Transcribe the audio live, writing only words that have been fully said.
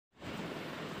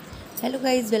Hello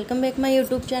guys, welcome back my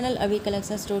YouTube channel अभी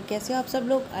collection store. कैसे हो आप सब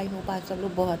लोग? आई होप आप सब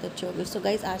लोग बहुत अच्छे होंगे। सो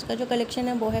गाइज़, आज का जो कलेक्शन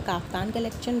है वो है काफ्तान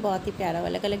कलेक्शन। बहुत ही प्यारा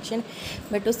वाला कलेक्शन।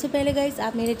 बट उससे पहले गाइज़,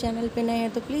 आप मेरे चैनल पे नए हैं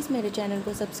तो प्लीज़ मेरे चैनल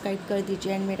को सब्सक्राइब कर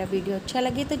दीजिए एंड मेरा वीडियो अच्छा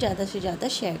लगे तो ज़्यादा से ज़्यादा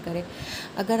शेयर करें।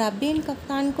 अगर आप भी इन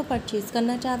कफ्तान को परचेज़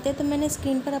करना चाहते हैं तो मैंने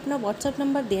स्क्रीन पर अपना व्हाट्सअप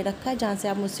नंबर दे रखा है, जहाँ से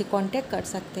आप मुझसे कॉन्टैक्ट कर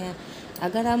सकते हैं।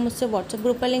 अगर आप मुझसे व्हाट्सअप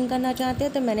ग्रुप पर लिंक करना चाहते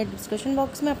हैं तो मैंने डिस्क्रिप्शन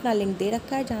बॉक्स में अपना लिंक दे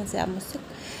रखा है, जहाँ से आप मुझसे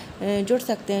जुड़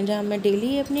सकते हैं, जहाँ मैं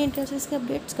डेली अपनी इंटरेस्ट के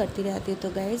अपडेट्स करती रहती हूँ। तो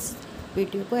गाइस,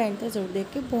 वीडियो को एंड तक जरूर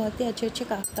देखिए। बहुत ही अच्छे अच्छे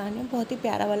काफ्तान है, बहुत ही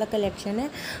प्यारा वाला कलेक्शन है।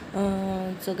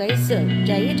 सो गाइस,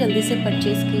 जाइए जल्दी से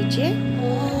परचेज़ कीजिए।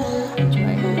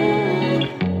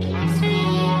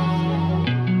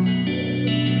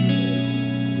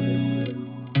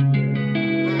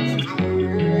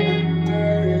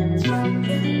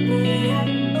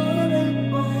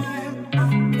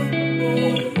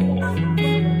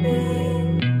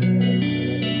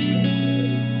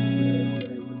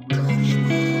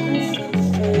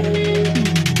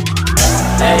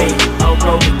 Hey, I'm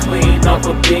rolling clean off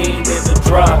a bean in the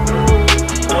drop.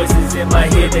 Voices in my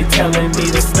head, they telling me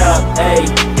to stop. Hey,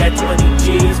 got 20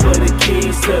 G's for the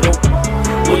keys to the.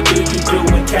 What do you do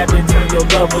when Captain turn your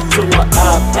lover to an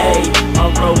op? Hey,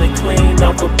 I'm rolling clean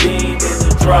off a bean in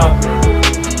the drop.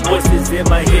 Voices in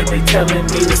my head, they telling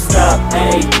me to stop.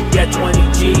 Hey, got 20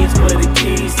 G's for the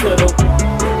keys to the.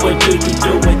 What do you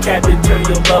do when Captain turn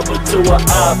your lover to a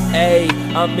op? Ayy,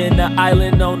 I'm in the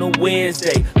island on a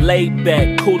Wednesday, laid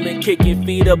back, coolin', kicking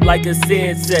feet up like a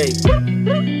sensei.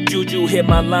 Juju hit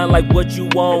my line like what you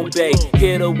want, babe.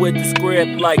 Hit her with the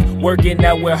script like working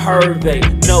out with Hervey.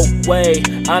 No way,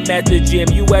 I'm at the gym,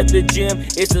 you at the gym.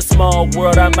 It's a small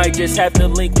world, I might just have to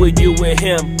link with you and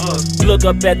him. Look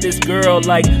up at this girl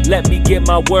like, let me get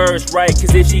my words right.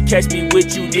 Cause if she catch me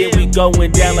with you, then we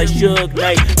going down like Suge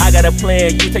Knight. I got a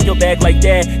plan, you take your bag like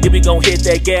that, then we gon' hit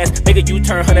that gas. Make a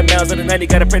U-turn 100 miles on the 90,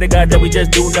 gotta pray to God that we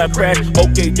just do not crash.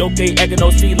 Okay, acting no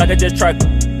C like I just tried.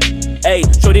 Ayy,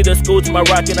 shorty the school to my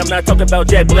rocket, I'm not talking about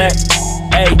Jack Black.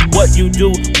 Ayy, what you do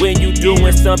when you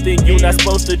doing something you not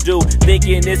supposed to do?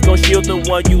 Thinking it's gon' shield the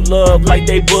one you love like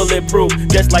they bulletproof.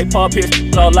 Just like Paul Pierce,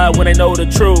 it's all lie when they know the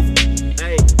truth.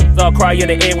 Ayy, so I'll cry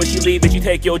in the end when she leave and she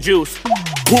take your juice.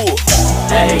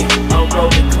 Ayy, I'm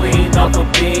rolling clean off a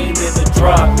beam in the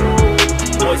drop.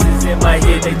 Voices in my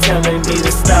head, they telling me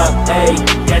to stop. Ayy,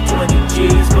 got 20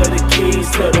 G's for the keys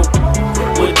to the.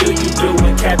 What do you do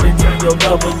when Captain turn your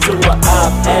lover to a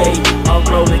op? Ayy, I'm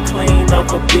rolling clean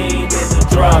off a beam in the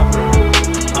drop.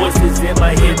 Voices in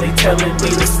my head, they telling me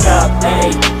to stop.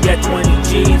 Ayy, got 20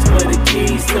 G's for the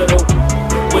keys to the.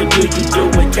 What do you do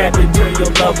when Captain turn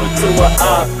your lover to a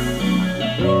op?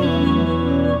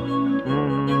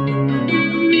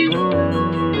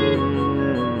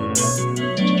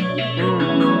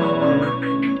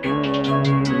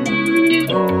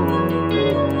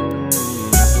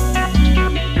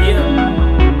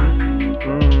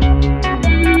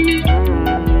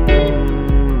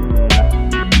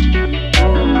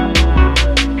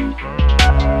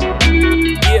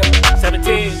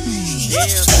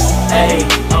 Ayy,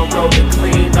 I'm rolling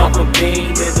clean off a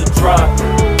beam in the drop.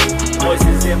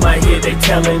 Voices in my head, they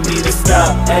telling me to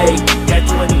stop. Ayy, got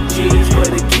 20 G's for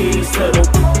the keys to the.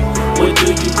 What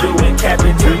do you do when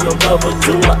Captain turn your lover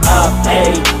to a op?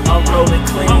 Ayy, I'm rolling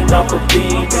clean off a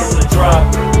beam in the drop.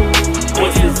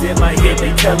 Voices in my head,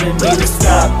 they telling me to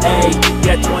stop. Ayy,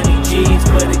 got 20 G's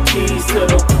for the keys to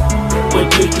the. What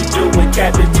do you do when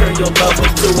Captain turn your lover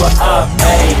to a op?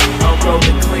 Ayy, I'm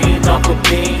rolling clean off a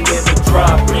beam in the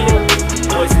drop.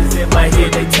 Voices in my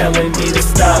head, they telling me to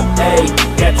stop. Ayy,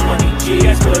 got 20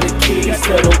 G's for the keys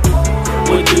to the.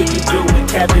 What do you do when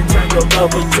Captain turn your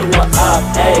lover to a op?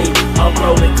 Ayy, I'm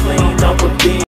rolling clean off a beam.